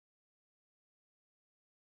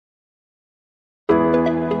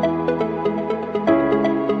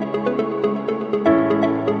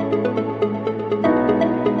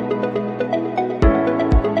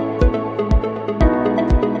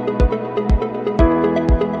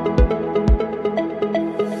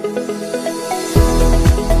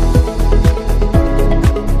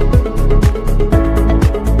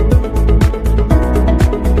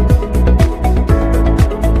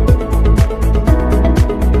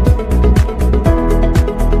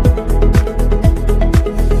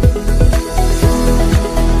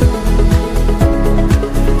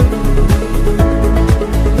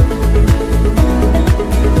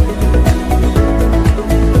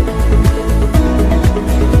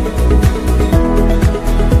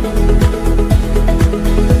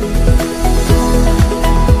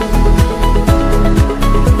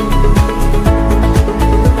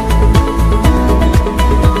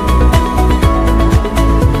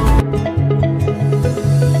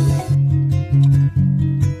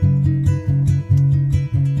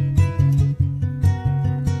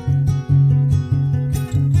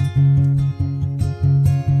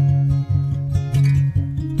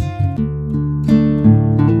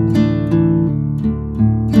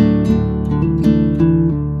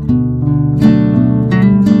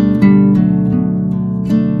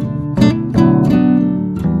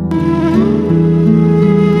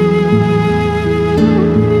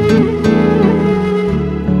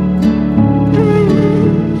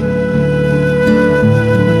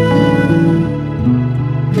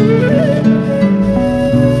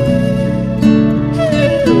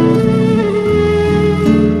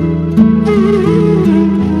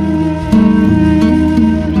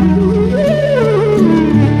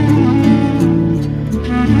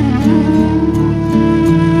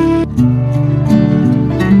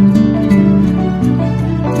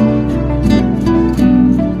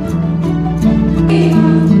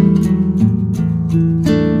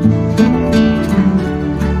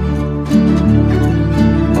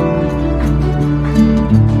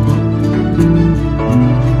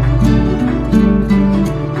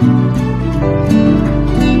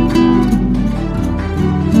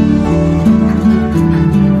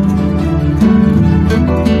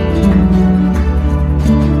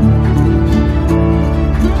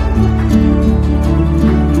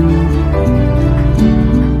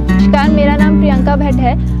सब हेड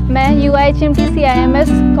है। मैं UIHMT CIMS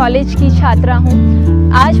कॉलेज की छात्रा हूँ।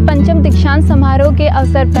 आज पंचम दीक्षांत समारोह के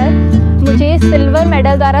अवसर पर मुझे सिल्वर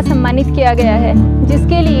मेडल द्वारा सम्मानित किया गया है,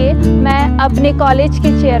 जिसके लिए मैं अपने कॉलेज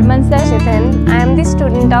के chairman sir I am the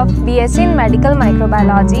student of BSc in Medical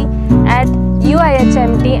Microbiology at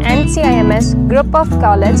UIHMT and CIMS group of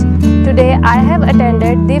college. Today I have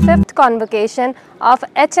attended the 5th convocation of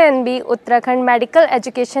HNB Uttarakhand Medical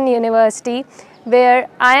Education University, where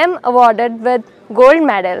I am awarded with gold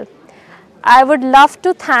medal. I would love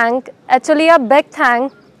to thank, actually a big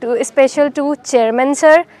thank to special to Chairman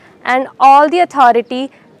Sir and all the authority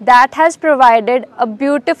that has provided a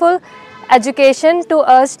beautiful education to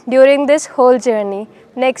us during this whole journey.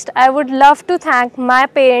 Next, I would love to thank my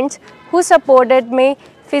parents who supported me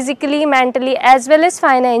physically, mentally as well as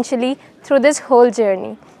financially through this whole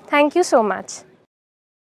journey. Thank you so much.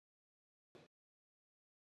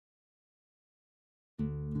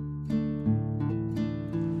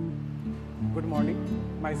 Good morning,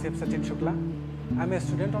 myself Sachin Shukla. I am a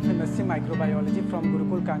student of MSc Microbiology from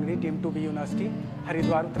Gurukul Kangri Team 2B University,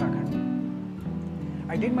 Haridwar, Uttarakhand.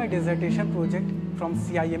 I did my dissertation project from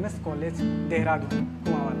CIMS College, Dehradun,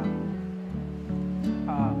 Kumavala.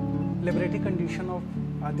 Laboratory condition of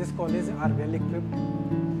this college are well equipped.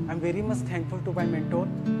 I am very much thankful to my mentor,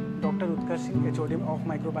 Dr. Utkarsh Singh, HOD of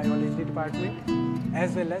Microbiology Department,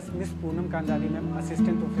 as well as Ms. Poonam Kandari Ma'am,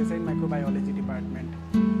 Assistant Professor in Microbiology Department.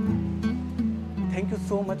 Thank you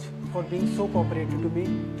so much for being so cooperative to me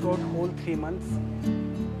throughout whole 3 months.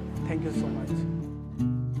 Thank you so much.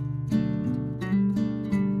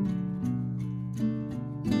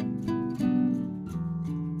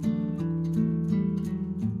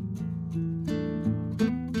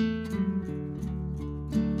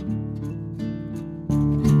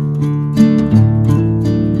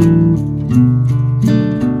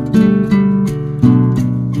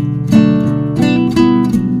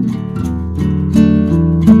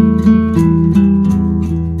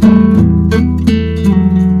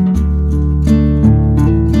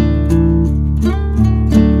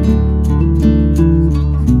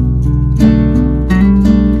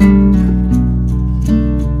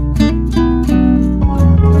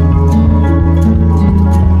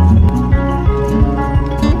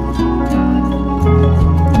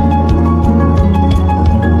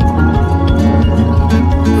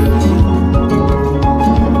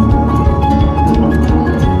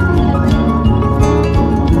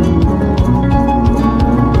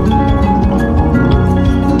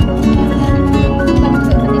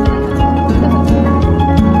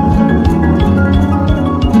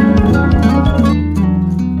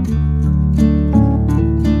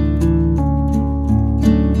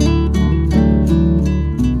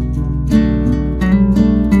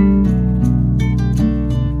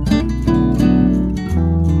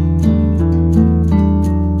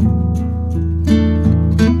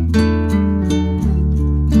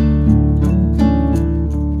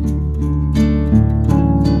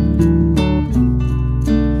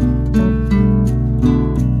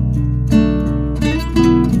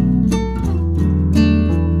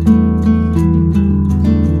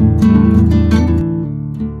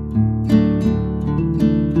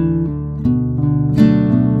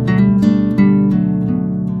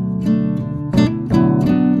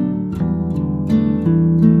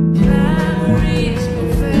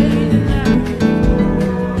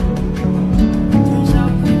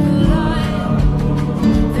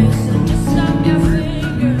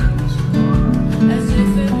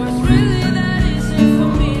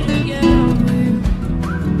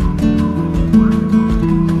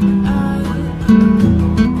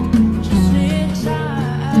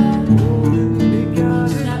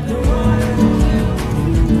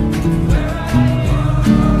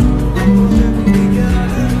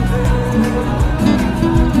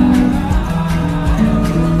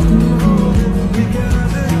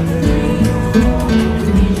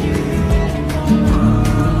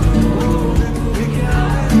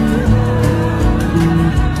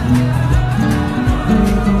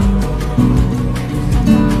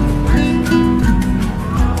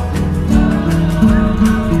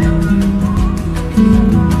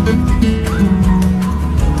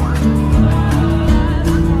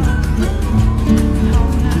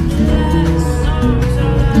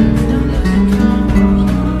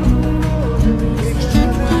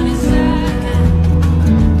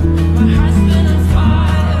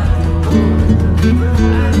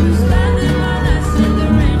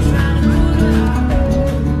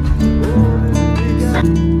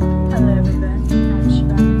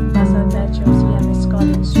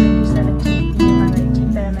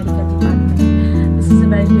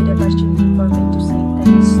 very good opportunity for me to say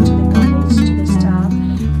thanks to the college, to the staff.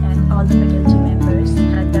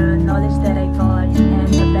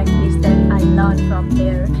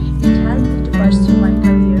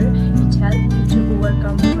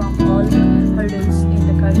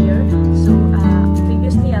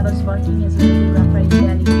 teaching as well.